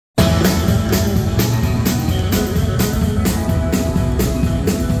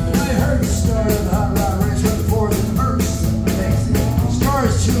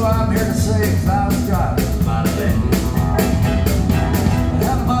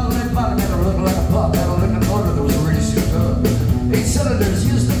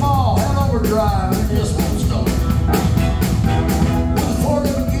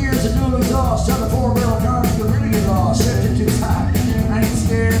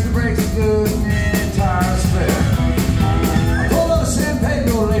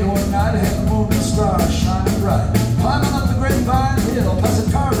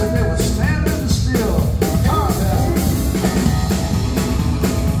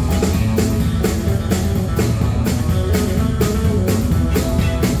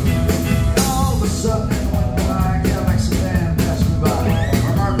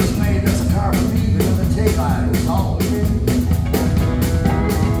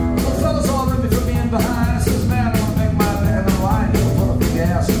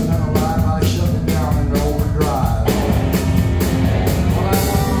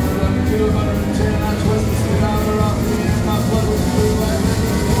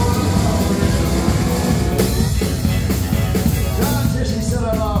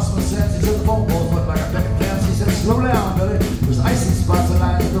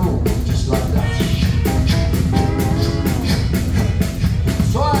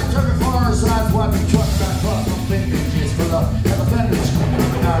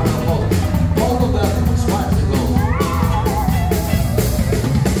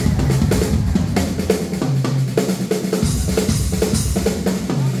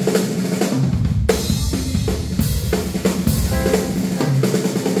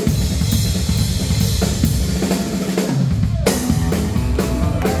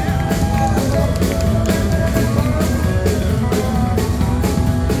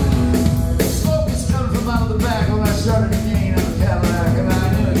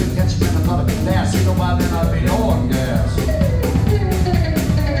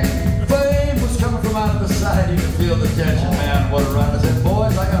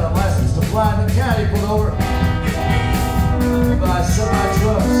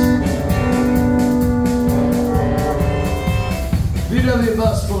hippie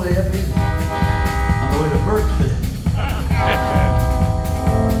bus full of hippies on the way to Berkeley.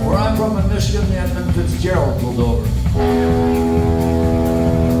 Where I'm from in Michigan, the Edmund Fitzgerald pulled over.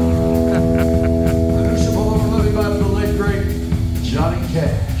 The Lucia pulled over living by the late great Johnny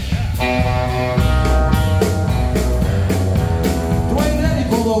Cash. Dwayne Eddy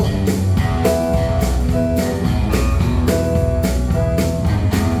pulled over.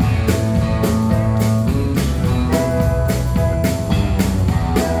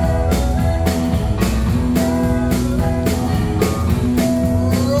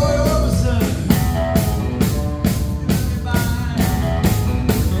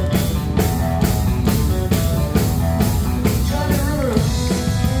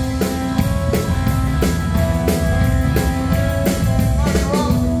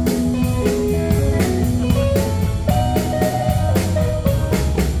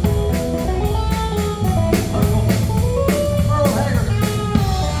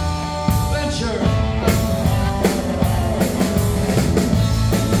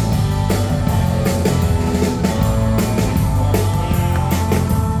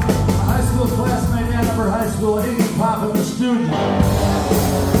 Iggy Pop and the Stooges.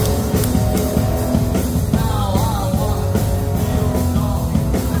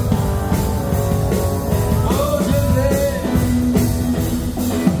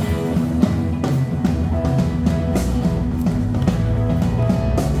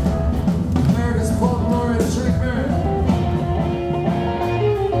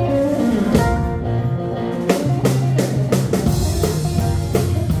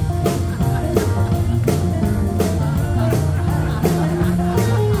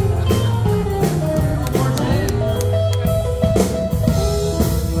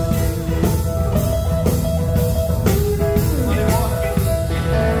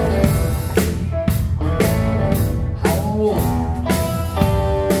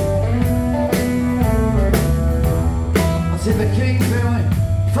 See the King family,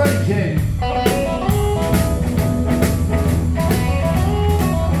 Freddie King.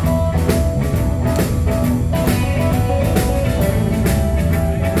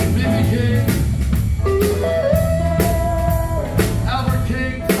 B.B. King. Albert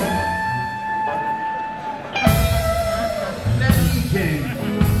King. Daddy King.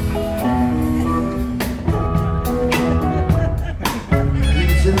 You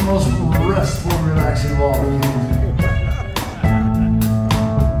can see the most restful, relaxing of all the kings.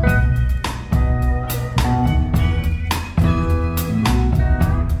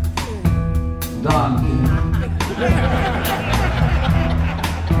 Don King.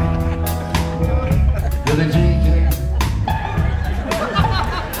 Billie Jean King.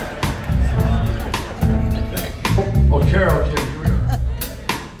 Oh, Carol King. Here we go.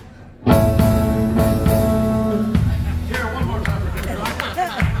 Carol, one more time.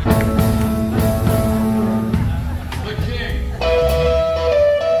 The King.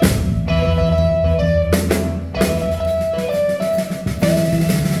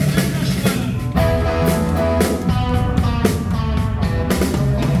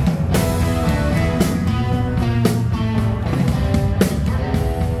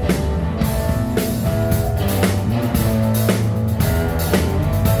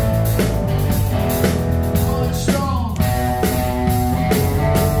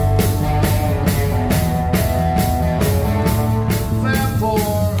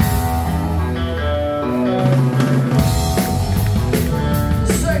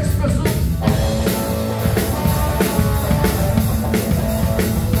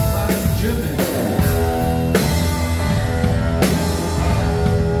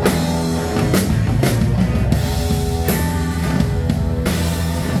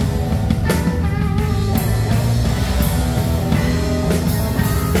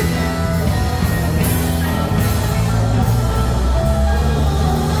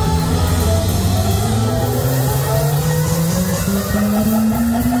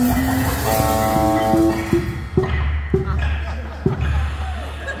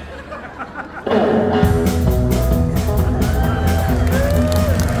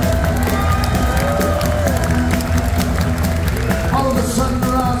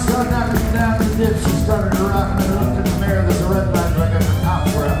 She started to rock and I looked in the mirror. There's a red light like a cop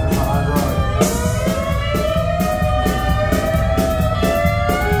wrap in my hydraulic.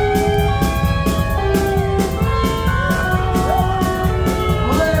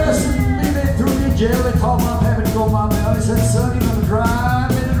 Well, they listened to me, they threw me in jail. They called my pap and told my man. He said, son,